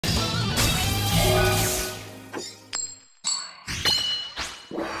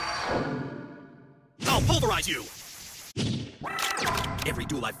neutralize you! Every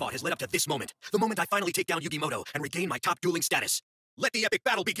duel I've fought has led up to this moment. The moment I finally take down Yugimoto and regain my top dueling status. Let the epic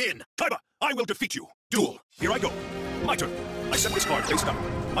battle begin! Kaiba, I will defeat you. Duel. Here I go. My turn. I set this card face down.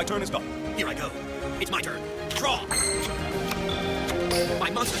 My turn is done. Here I go. It's my turn. Draw! My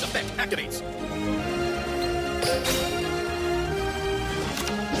monster's effect activates.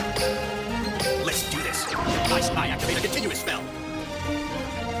 Let's do this. I activate a continuous spell.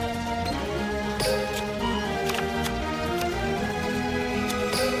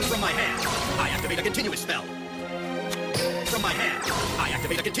 From my hand, I activate a continuous spell. From my hand, I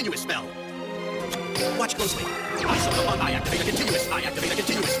activate a continuous spell. Watch closely. I summon upon I activate a continuous spell. I activate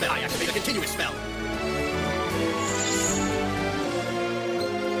a continuous spell.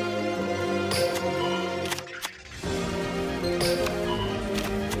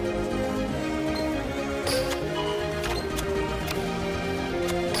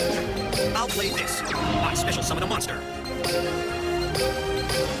 I'll play this. I special summon a monster.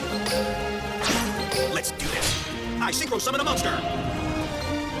 Let's do this. I synchro summon a monster.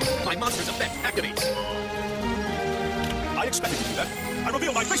 My monster's effect activates. I expected to do that. I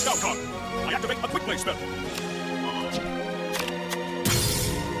reveal my face down card. I activate a quick play spell.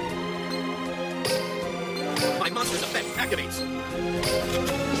 My monster's effect activates.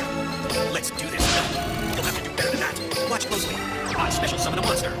 Let's do this. You'll have to do better than that. Watch closely. I special summon a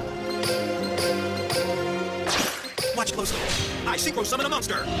monster. Watch closely. I synchro summon a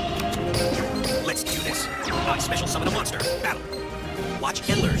monster. Let's do this. I special summon a monster. Battle. Watch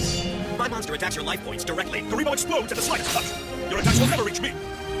and learn. My monster attacks your life points directly. Karibo explodes at the slightest touch. Your attacks will never reach me.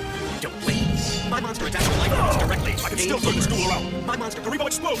 Don't wait. My monster attacks your life points directly. I can still turn this duel around. My monster... Karibo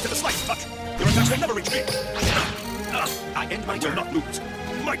explodes at the slightest touch. Your attacks will never reach me. I end my turn. I will not lose.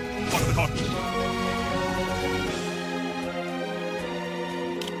 Might. Part of the card.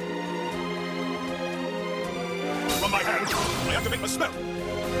 From my hand, I activate a spell.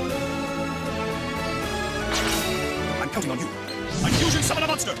 I'm counting on you. I fusion summon a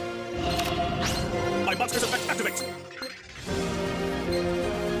monster. My monster's effect activates.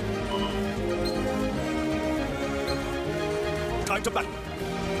 Time to battle.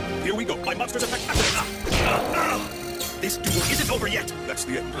 Here we go. My monster's effect activates. This duel isn't over yet. That's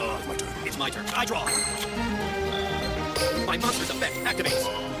the end of my turn. It's my turn. I draw. My monster's effect activates.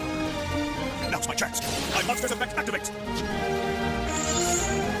 Now's my chance. My monster's effect activates.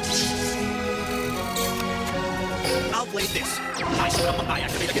 I'll play this.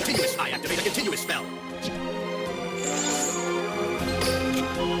 I activate a continuous spell.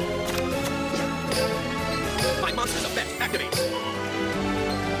 My monster's effect activates.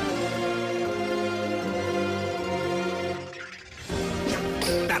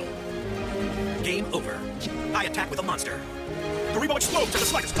 Battle. Game over. I attack with a monster. Karibo explodes at the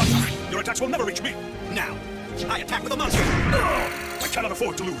slightest touch. Your attacks will never reach me. Now, I attack with a monster. I cannot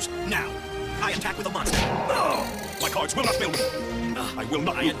afford to lose. Now, I attack with a monster. My cards will not fail me. I will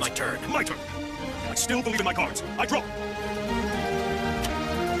not lose. End my turn. My turn. I still believe in my cards. I draw.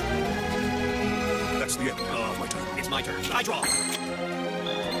 That's the end of my turn. It's my turn. I draw.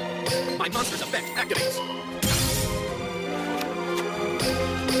 My monster's effect activates.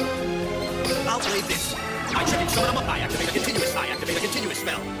 I'll play this. I trigger summon him up. I activate a continuous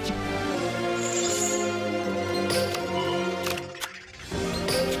spell.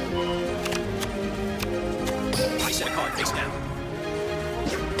 I set a card face down.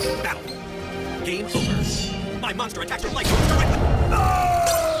 Battle. Game over. My monster attacks your life force directly.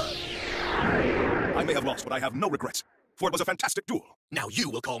 I may have lost, but I have no regrets, for it was a fantastic duel. Now you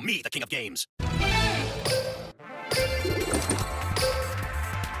will call me the King of Games.